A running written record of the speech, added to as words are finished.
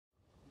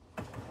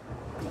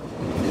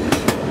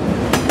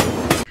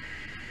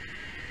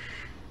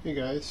Hey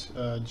guys,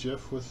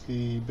 Jeff with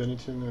the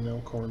Bennington and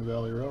Elkhorn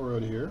Valley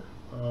Railroad here.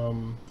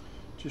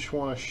 Just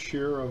want to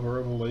share a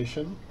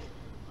revelation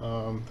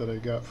that I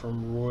got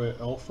from Roy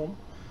Eltham.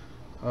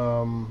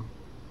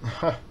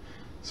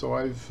 So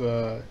I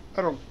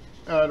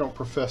don't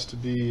profess to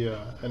be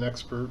an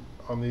expert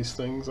on these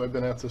things. I've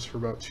been at this for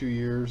about 2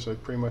 years. I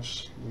pretty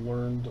much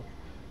learned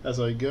as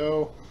I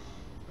go.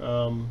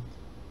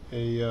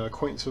 A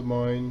acquaintance of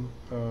mine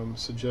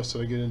suggested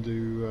I get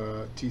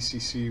into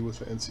DCC with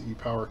the NCE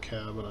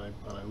Powercab, and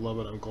I love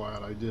it. I'm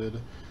glad I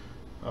did.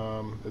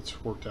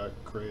 It's worked out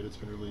great. It's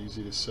been really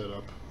easy to set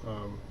up.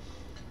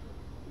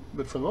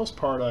 But for the most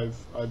part,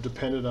 I've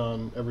depended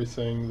on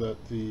everything that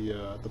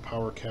the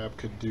Powercab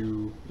could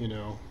do,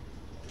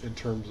 in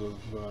terms of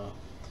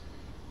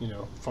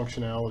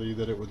functionality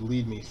that it would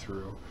lead me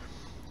through.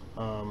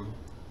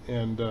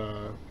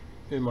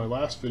 In my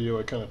last video,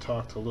 I kind of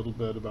talked a little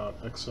bit about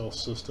XL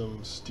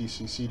Systems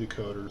DCC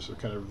decoders. They're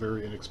kind of a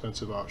very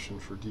inexpensive option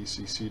for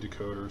DCC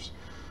decoders,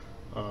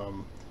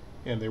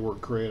 and they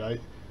work great.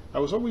 I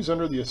was always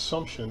under the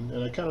assumption,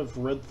 and I kind of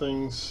read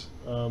things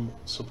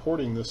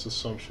supporting this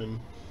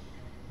assumption,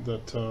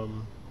 that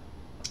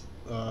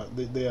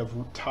they have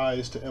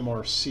ties to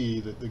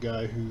MRC, that the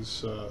guy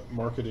who's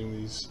marketing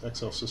these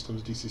XL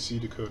Systems DCC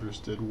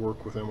decoders did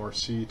work with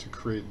MRC to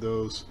create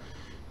those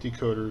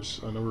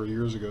decoders a number of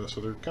years ago. So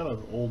they're kind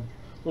of old,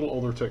 little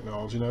older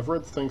technology, and I've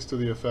read things to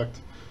the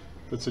effect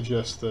that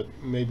suggest that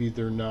maybe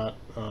they're not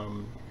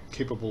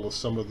capable of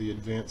some of the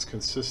advanced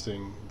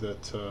consisting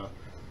that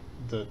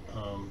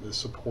is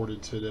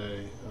supported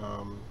today,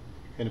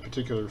 and in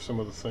particular some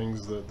of the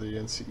things that the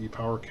NCE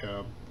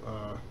Powercab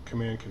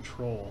command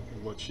control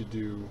lets you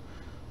do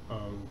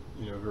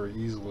very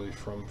easily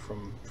from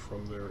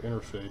their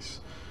interface.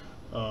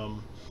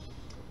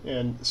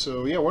 And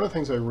so, yeah, one of the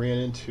things I ran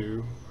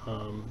into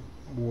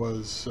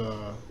was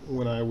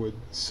when I would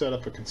set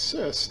up a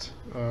consist,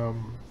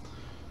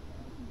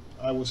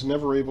 I was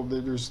never able to,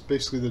 there's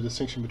basically the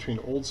distinction between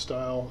old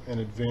style and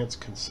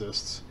advanced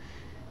consists.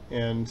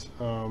 And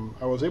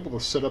I was able to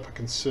set up a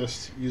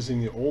consist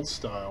using the old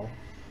style,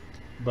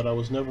 but I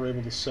was never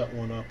able to set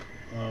one up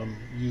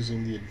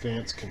using the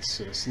advanced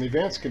consist. And the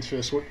advanced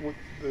consist, what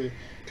the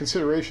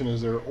consideration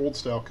is, their old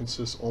style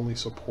consists only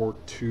support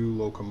 2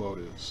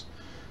 locomotives.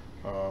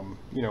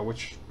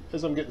 Which,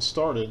 as I'm getting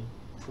started,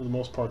 for the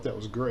most part that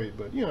was great,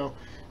 but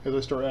as I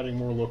start adding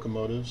more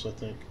locomotives, I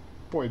think,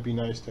 boy, it'd be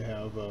nice to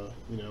have a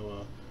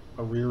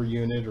rear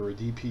unit or a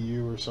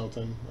DPU or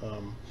something,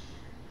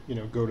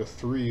 go to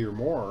 3 or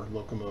more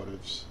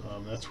locomotives.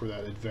 That's where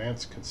that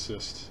advanced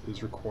consist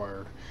is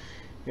required,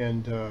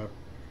 and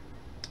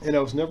I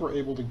was never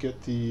able to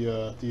get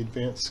the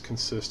advanced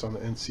consist on the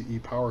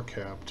NCE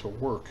Powercab to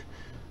work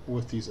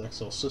with these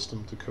XL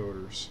System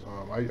decoders.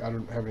 I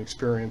don't have any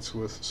experience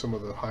with some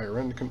of the higher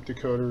end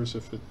decoders,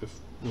 if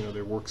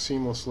they work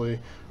seamlessly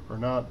or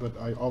not, but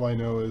all I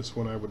know is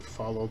when I would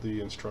follow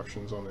the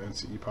instructions on the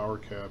NCE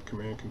Powercab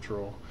command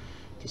control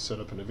to set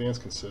up an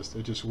advanced consist,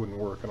 it just wouldn't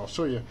work. And I'll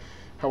show you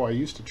how I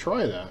used to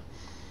try that.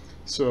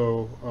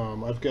 So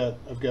I've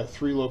got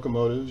 3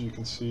 locomotives, you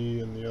can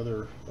see in the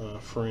other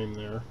frame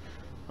there,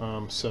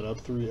 set up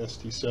 3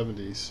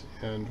 SD70s,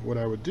 and what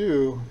I would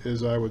do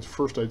is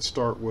I'd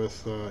start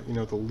with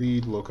the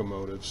lead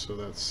locomotives, so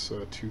that's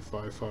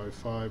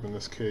 2555 in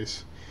this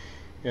case,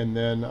 and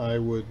then I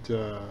would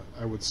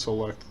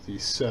select the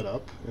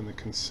setup in the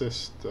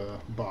consist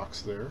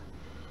box there,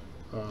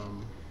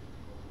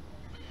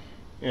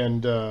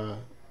 and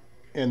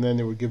then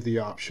it would give the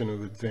option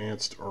of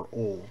advanced or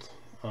old.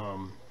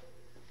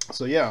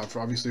 So yeah,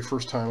 obviously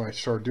first time I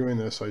started doing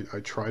this, I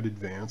tried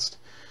advanced.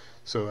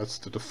 So that's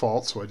the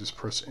default, so I just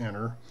press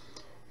enter,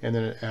 and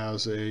then it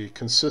has a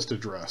consist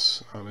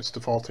address. It's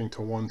defaulting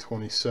to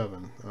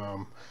 127,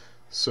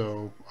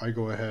 so I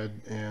go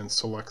ahead and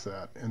select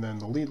that, and then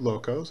the lead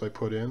locos I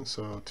put in,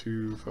 so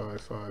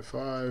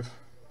 2555,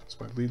 that's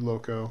my lead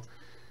loco.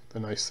 The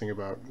nice thing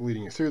about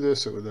leading it through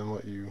this, it would then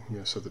let you,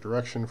 set the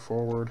direction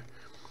forward.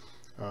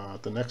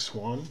 The next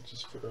one,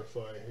 just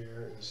verify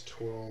here, is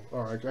 12,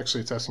 or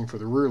actually it's asking for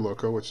the rear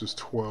loco, which is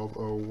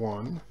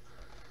 1201.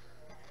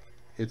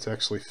 It's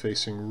actually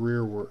facing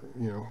rearward,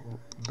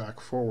 back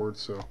forward,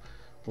 so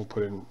we'll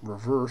put in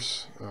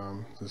reverse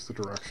is the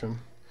direction,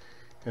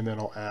 and then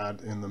I'll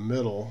add in the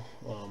middle,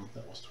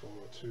 that was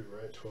 1202,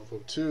 right?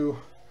 1202,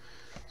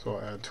 so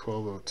I'll add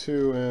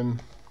 1202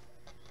 in,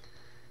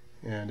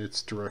 and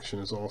its direction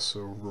is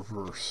also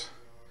reverse.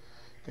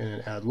 And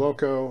then add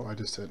loco, I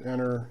just hit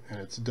enter, and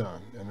it's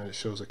done. And then it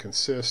shows a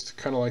consist,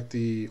 kind of like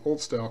the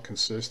old style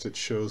consist. It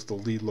shows the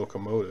lead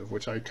locomotive,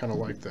 which I kind of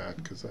like that,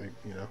 because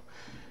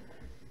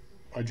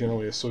I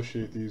generally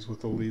associate these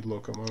with the lead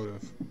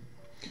locomotive.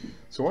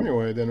 So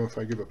anyway, then if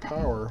I give it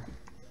power,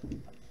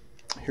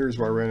 here's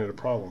where I ran into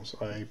problems.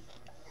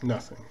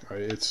 Nothing.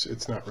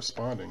 It's not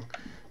responding.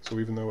 So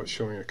even though it's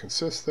showing a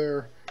consist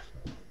there,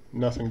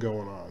 nothing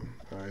going on.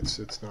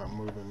 It's not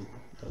moving,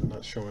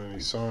 not showing any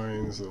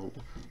signs. The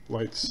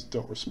lights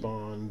don't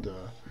respond.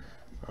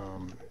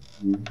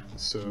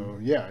 So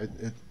yeah,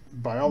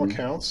 by all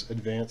accounts,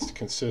 advanced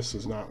consist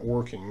is not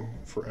working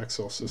for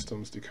XL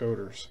Systems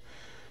decoders.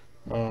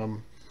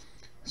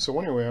 So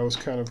anyway, I was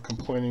kind of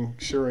complaining,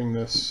 sharing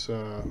this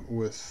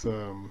with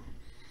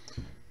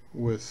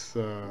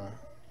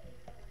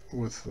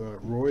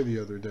Roy the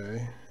other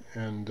day,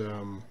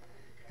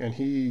 and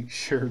he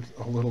shared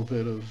a little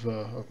bit of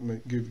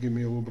give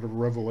me a little bit of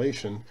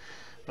revelation.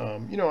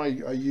 You know,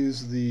 I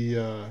use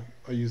the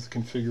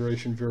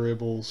configuration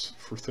variables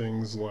for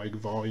things like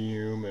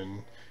volume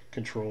and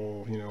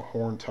control, you know,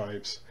 horn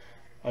types.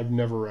 I've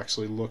never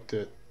actually looked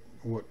at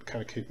what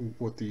kind of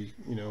what the,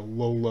 you know,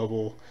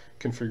 low-level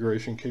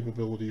configuration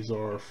capabilities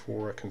are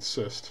for a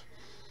consist.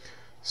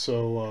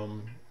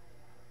 So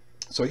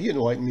so he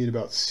enlightened me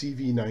about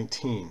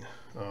CV19.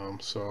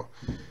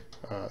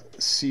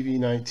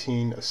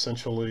 CV19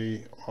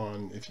 essentially,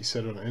 on if you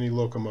set it on any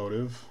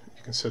locomotive,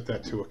 you can set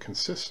that to a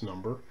consist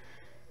number,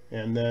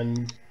 and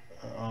then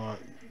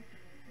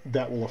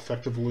that will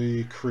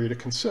effectively create a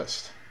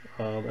consist.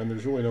 And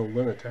there's really no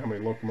limit to how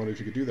many locomotives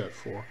you could do that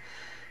for.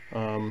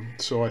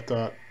 So I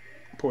thought,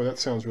 boy, that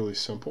sounds really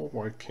simple.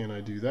 Why can't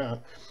I do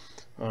that?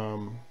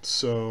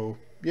 So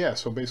yeah,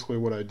 so basically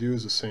what I do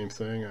is the same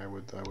thing. I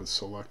would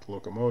select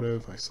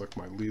locomotive. I select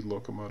my lead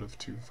locomotive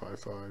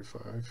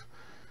 2555.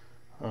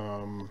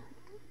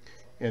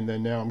 And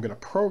then now I'm going to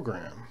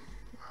program.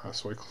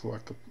 So I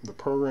select the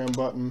program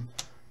button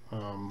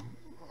on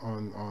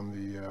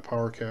the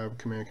Powercab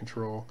command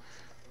control.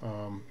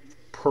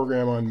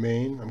 Program on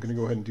main. I'm going to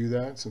go ahead and do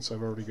that since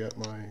I've already got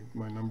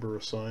my number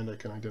assigned. I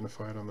can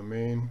identify it on the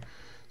main.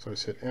 So I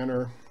just hit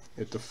enter.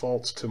 It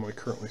defaults to my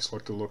currently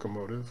selected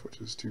locomotive,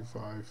 which is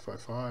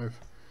 2555.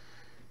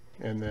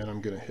 And then I'm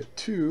going to hit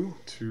 2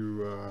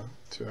 to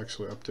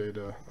actually update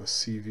a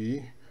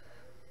CV,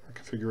 a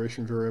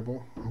configuration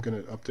variable. I'm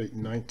going to update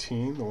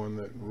 19, the one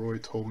that Roy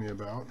told me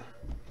about.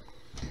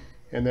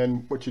 And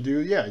then what you do,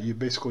 yeah, you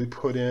basically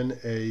put in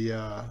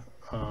a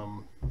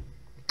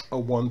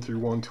 1 through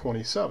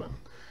 127.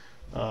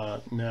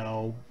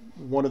 Now,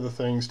 one of the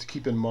things to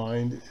keep in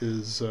mind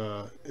is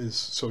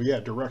so yeah,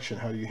 direction.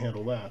 How do you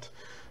handle that?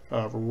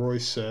 Roy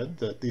said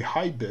that the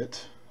high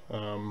bit,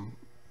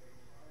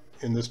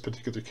 in this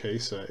particular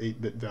case,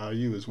 8-bit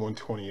value is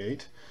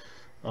 128,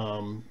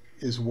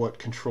 is what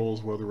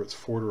controls whether it's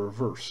forward or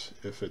reverse.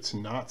 If it's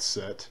not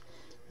set,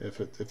 if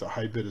the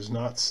high bit is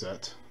not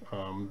set,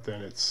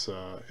 then it's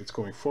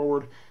going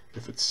forward.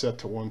 If it's set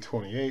to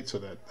 128, so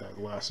that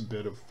last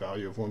bit of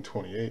value of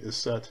 128 is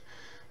set,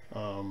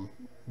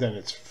 then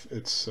it's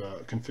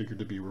configured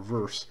to be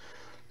reverse.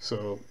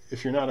 So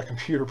if you're not a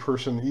computer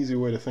person, the easy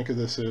way to think of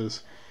this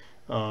is,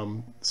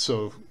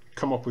 so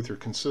come up with your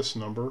consist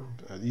number.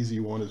 An easy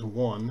one is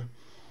 1,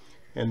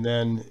 and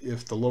then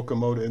if the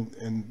locomotive,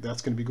 and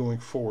that's going to be going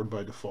forward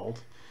by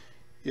default.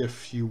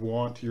 If you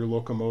want your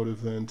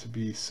locomotive then to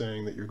be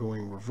saying that you're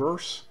going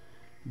reverse,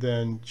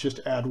 then just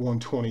add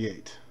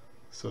 128.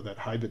 So that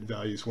high bit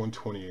value is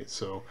 128.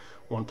 So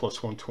 1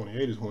 plus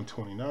 128 is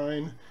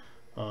 129.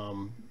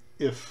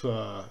 If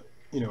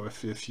you know,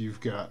 if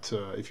you've got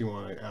if you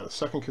want to add a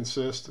second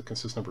consist,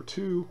 consist number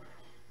 2,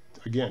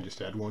 again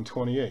just add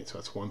 128. So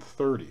that's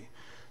 130.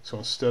 So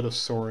instead of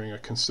storing a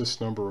consist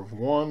number of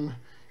 1,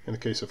 in the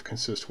case of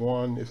consist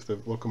 1, if the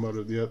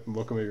locomotive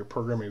you're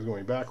programming is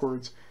going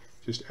backwards,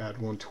 just add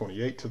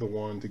 128 to the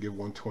 1 to give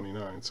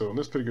 129. So in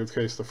this particular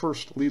case, the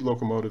first lead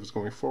locomotive is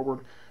going forward.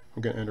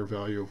 I'm going to enter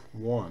value of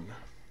 1.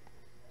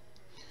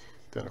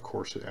 Then of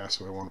course it asks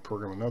if I want to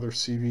program another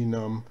CV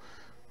num.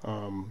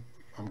 I'm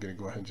going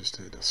to go ahead and just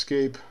hit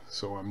escape.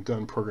 So I'm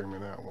done programming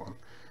that one.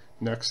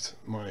 Next,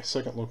 my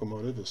second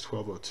locomotive is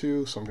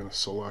 1202, so I'm going to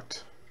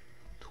select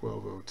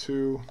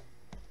 1202.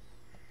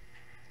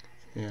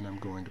 And I'm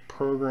going to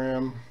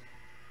program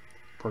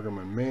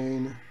on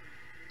main.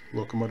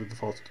 Locomotive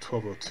defaults to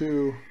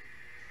 1202.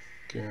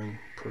 Again,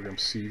 program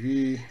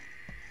CV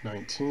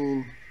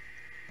 19.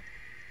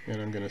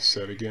 And I'm going to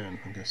set again.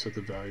 I'm going to set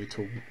the value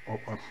to, oh,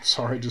 I'm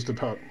sorry, just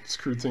about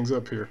screwed things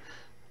up here.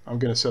 I'm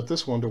going to set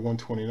this one to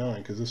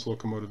 129 because this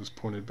locomotive is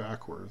pointed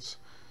backwards.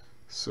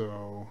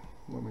 So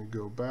let me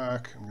go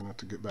back. I'm going to have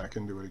to get back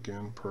into it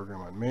again. Program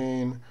on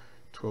main,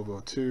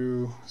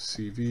 1202,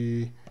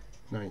 CV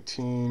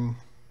 19.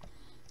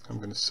 I'm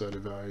going to set a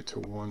value to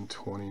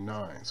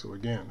 129. So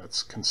again,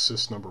 that's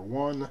consist number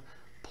 1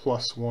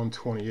 plus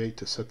 128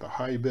 to set the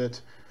high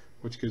bit,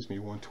 which gives me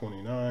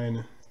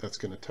 129. That's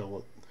going to tell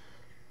it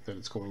that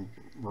it's going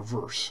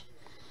reverse.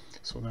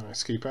 So then I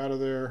escape out of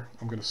there.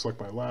 I'm going to select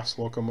my last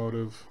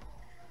locomotive,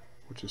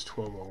 which is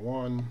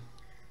 1201.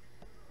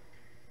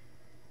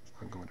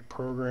 I'm going to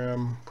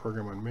program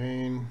on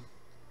main,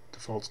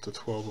 defaults to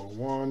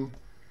 1201.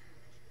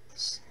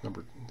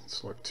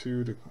 Select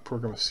 2 to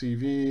program a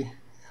CV,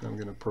 and I'm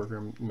going to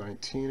program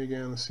 19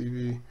 again, the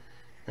CV.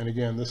 And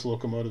again, this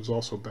locomotive is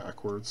also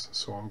backwards,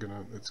 so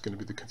it's going to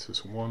be the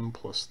consist 1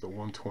 plus the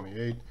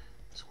 128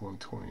 is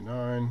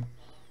 129,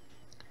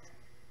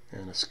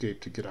 and escape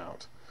to get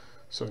out.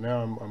 So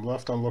now I'm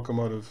left on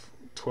locomotive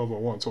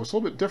 1201. So it's a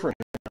little bit different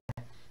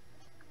now.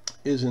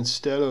 Is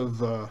instead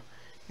of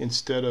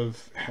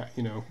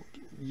you know,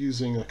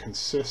 using a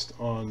consist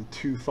on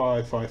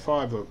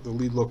 2555, the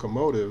lead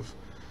locomotive,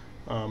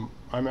 I'm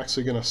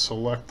actually going to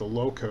select the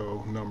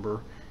loco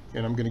number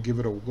and I'm going to give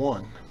it a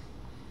 1.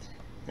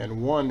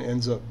 And 1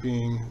 ends up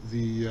being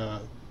the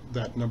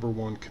that number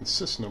 1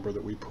 consist number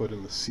that we put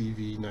in the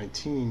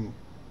CV19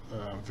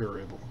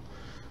 variable.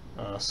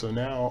 So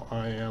now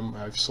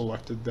I've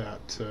selected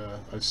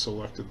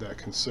that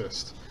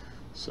consist.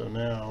 So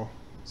now,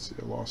 let's see,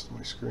 I lost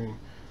my screen.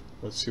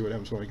 Let's see what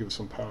happens when I give it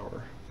some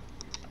power.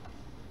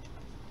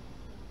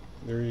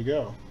 There you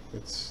go.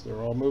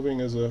 They're all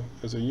moving as a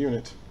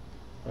unit.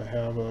 I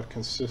have a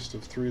consist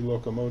of 3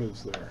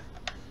 locomotives there.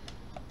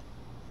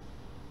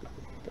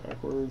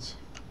 Backwards.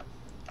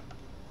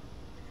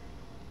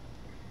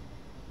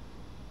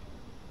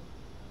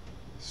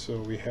 So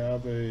we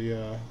have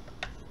a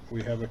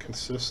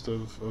consist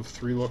of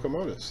 3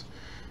 locomotives.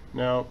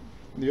 Now,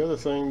 the other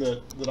thing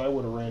that I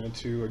would have ran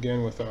into,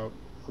 again without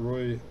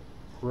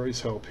Roy's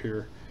help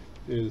here,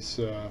 is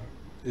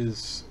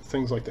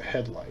things like the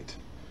headlight.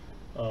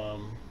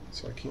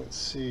 So I can't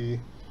see.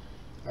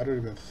 I don't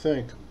even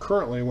think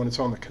currently when it's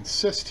on the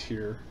consist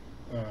here.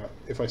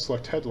 If I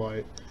select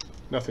headlight,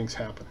 nothing's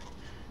happening.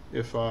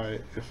 If I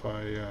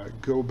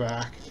go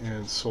back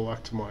and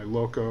select my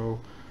loco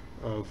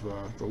of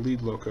the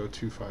lead loco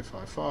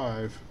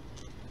 2555,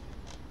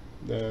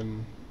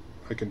 then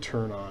I can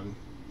turn on.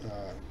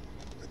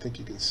 I think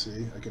you can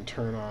see. I can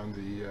turn on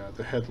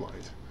the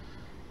headlight.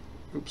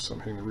 Oops, I'm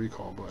hitting the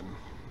recall button.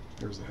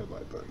 There's the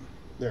headlight button.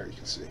 There you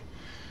can see.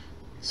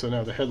 So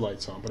now the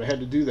headlight's on, but I had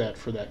to do that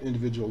for that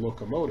individual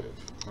locomotive.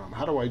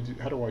 How do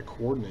I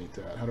coordinate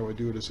that? How do I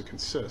do it as a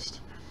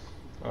consist?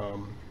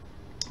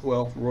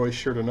 Well, Roy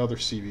shared another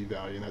CV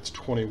value, and that's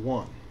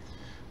 21.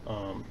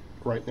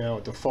 Right now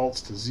it defaults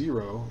to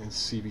 0 in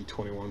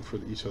CV21 for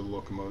each of the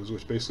locomotives,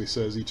 which basically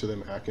says each of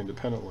them act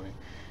independently.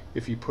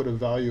 If you put a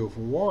value of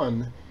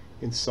 1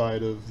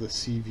 inside of the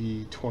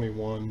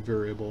CV21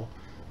 variable,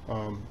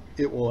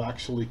 it will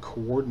actually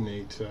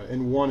coordinate,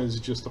 and 1 is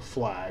just a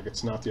flag,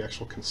 it's not the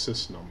actual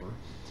consist number.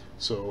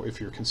 So if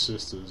your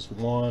consist is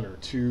 1 or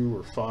 2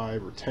 or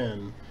 5 or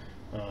 10,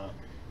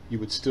 you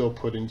would still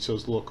put in each of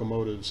those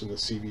locomotives in the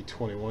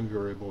CV21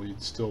 variable,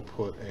 you'd still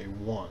put a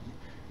 1.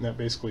 And that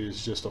basically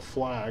is just a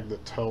flag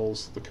that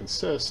tells the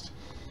consist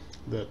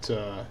that,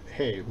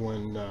 hey,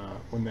 when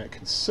that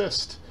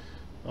consist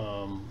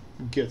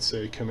gets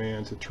a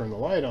command to turn the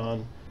light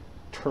on,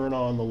 turn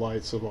on the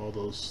lights of all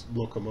those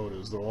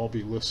locomotives. They'll all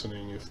be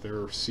listening if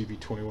their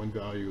CV21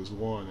 value is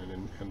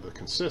 1 and the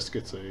consist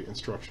gets a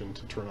instruction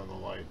to turn on the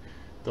light.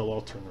 They'll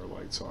all turn their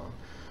lights on.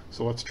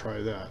 So let's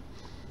try that.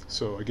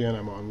 So again,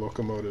 I'm on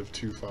locomotive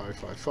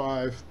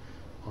 2555.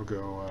 I'll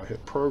go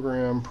hit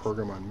program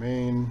on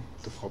main,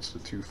 defaults to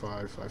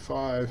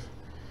 2555.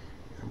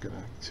 I'm going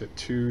to hit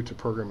 2 to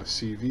program a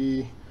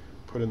CV,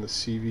 put in the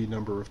CV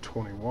number of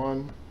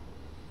 21,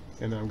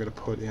 and then I'm going to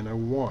put in a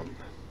 1.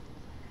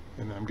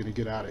 And then I'm going to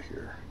get out of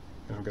here.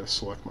 And I'm going to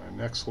select my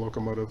next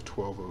locomotive,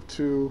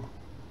 1202.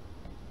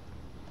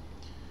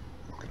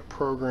 I'm going to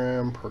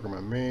program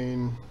on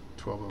main,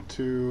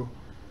 1202,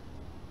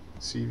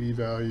 CV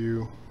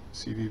value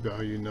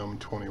num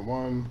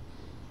 21.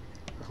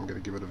 I'm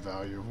going to give it a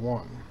value of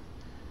 1.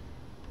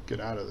 Get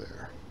out of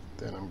there.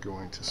 Then I'm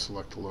going to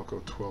select the loco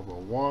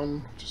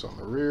 1201, which is on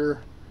the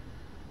rear.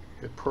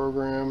 Hit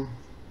program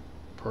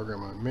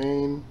on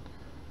main,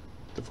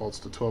 defaults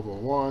to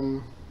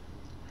 1201.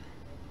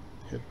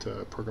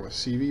 Hit program a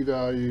CV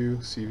value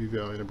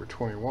number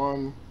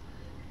 21,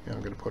 and I'm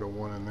going to put a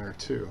 1 in there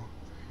too,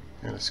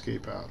 and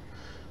escape out.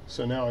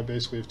 So now I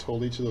basically have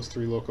told each of those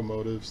 3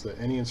 locomotives that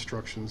any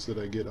instructions that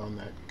I get on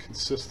that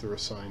consist they're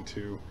assigned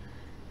to,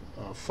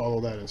 follow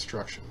that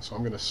instruction. So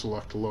I'm going to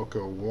select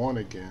loco 1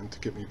 again to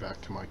get me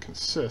back to my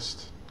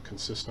consist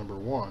number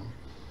 1,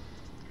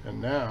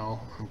 and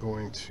now I'm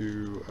going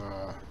to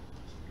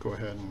go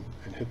ahead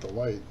and hit the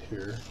light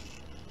here.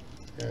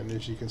 And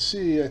as you can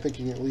see, I think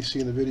you can at least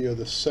see in the video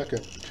the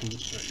second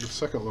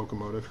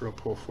locomotive. Here, I'll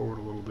pull forward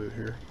a little bit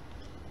here.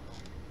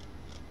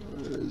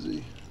 Where is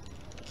he?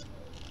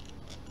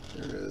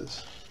 There it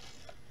is.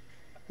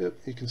 Yep,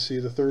 you can see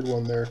the third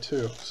one there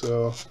too.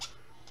 So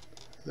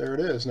there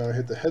it is. Now I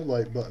hit the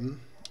headlight button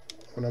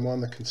when I'm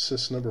on the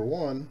consist number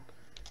 1,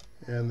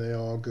 and they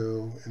all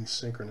go in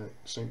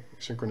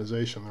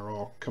synchronization. They're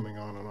all coming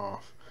on and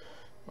off.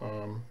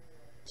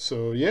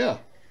 So yeah,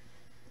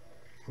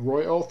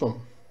 Roy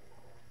Eltham.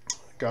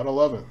 Gotta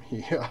love him.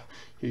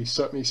 He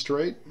set me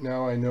straight.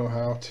 Now I know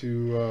how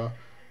to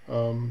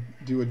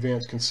do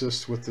advanced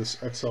consists with this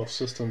XL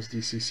Systems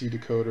DCC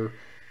decoder,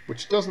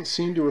 which doesn't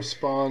seem to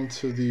respond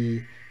to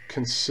the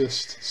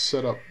consist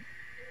setup,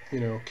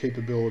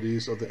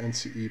 capabilities of the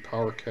NCE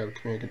Powercab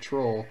command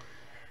control,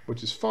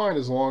 which is fine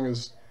as long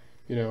as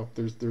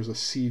there's a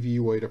CV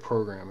way to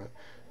program it.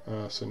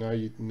 So now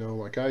you know,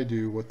 like I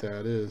do, what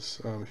that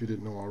is. If you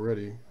didn't know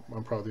already,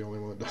 I'm probably the only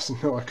one that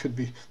doesn't know. I could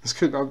be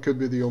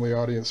the only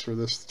audience for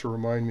this to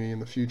remind me in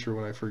the future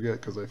when I forget,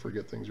 because I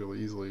forget things really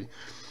easily.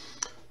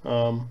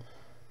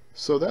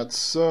 So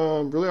that's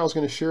really all I was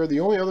going to share. The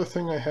only other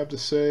thing I have to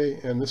say,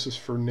 and this is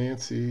for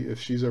Nancy, if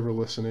she's ever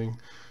listening,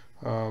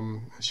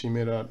 she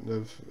may not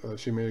have,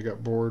 she may have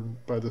got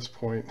bored by this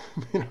point,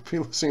 may not be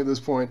listening at this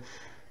point.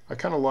 I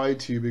kind of lied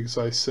to you because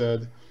I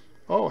said,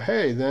 oh,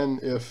 hey, then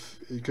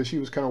because she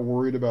was kind of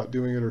worried about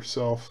doing it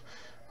herself,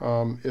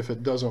 if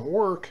it doesn't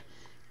work,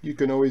 you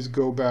can always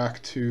go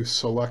back to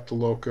select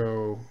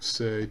loco,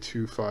 say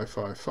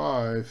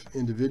 2555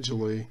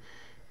 individually,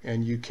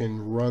 and you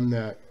can run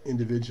that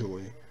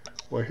individually.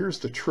 Well, here's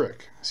the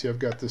trick. See, I've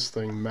got this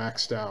thing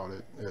maxed out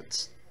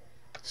at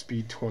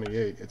speed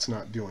 28. It's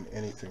not doing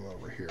anything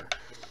over here.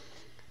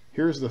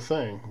 Here's the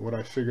thing. What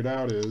I figured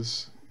out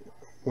is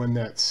when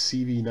that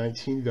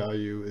CV19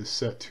 value is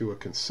set to a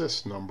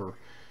consist number,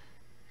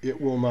 it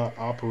will not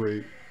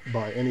operate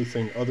by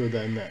anything other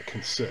than that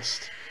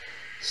consist.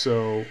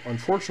 So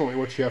unfortunately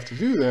what you have to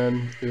do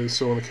then is,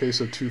 so in the case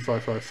of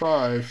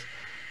 2555,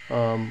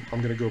 I'm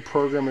going to go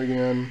program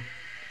again,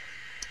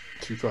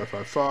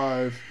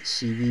 2555,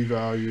 CV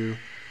value,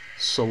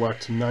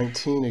 select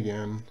 19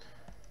 again.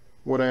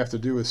 What I have to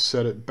do is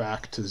set it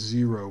back to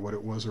 0, what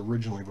it was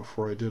originally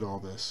before I did all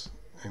this,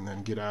 and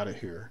then get out of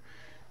here.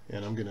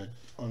 And I'm going to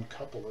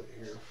uncouple it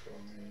here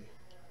from the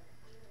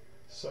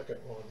second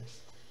one.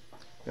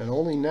 And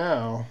only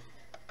now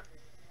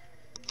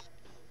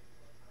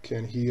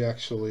can he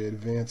actually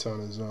advance on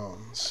his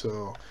own.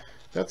 So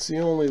that's the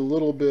only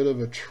little bit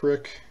of a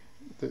trick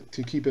that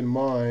to keep in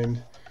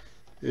mind,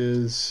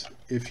 is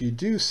if you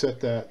do set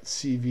that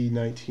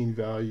CV19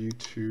 value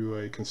to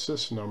a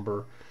consist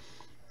number,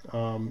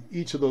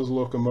 each of those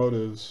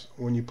locomotives,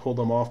 when you pull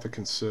them off the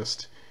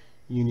consist,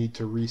 you need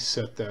to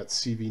reset that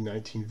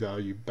CV19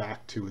 value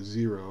back to a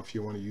 0 if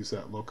you want to use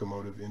that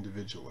locomotive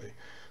individually.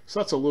 So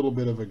that's a little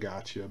bit of a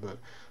gotcha, but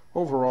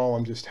overall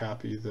I'm just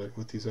happy that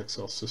with these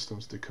XL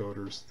Systems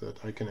decoders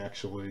that I can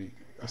actually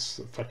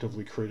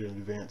effectively create an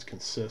advanced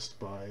consist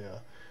by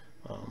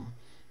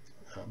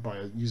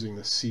using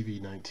the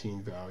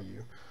CV19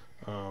 value.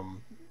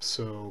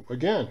 So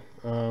again,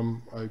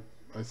 I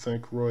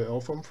thank Roy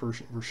Eltham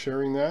for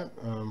sharing that.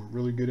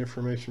 Really good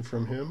information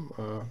from him.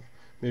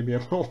 Maybe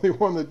I'm the only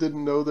one that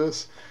didn't know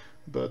this,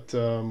 but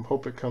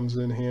hope it comes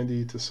in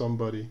handy to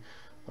somebody.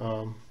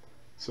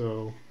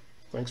 So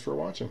thanks for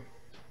watching.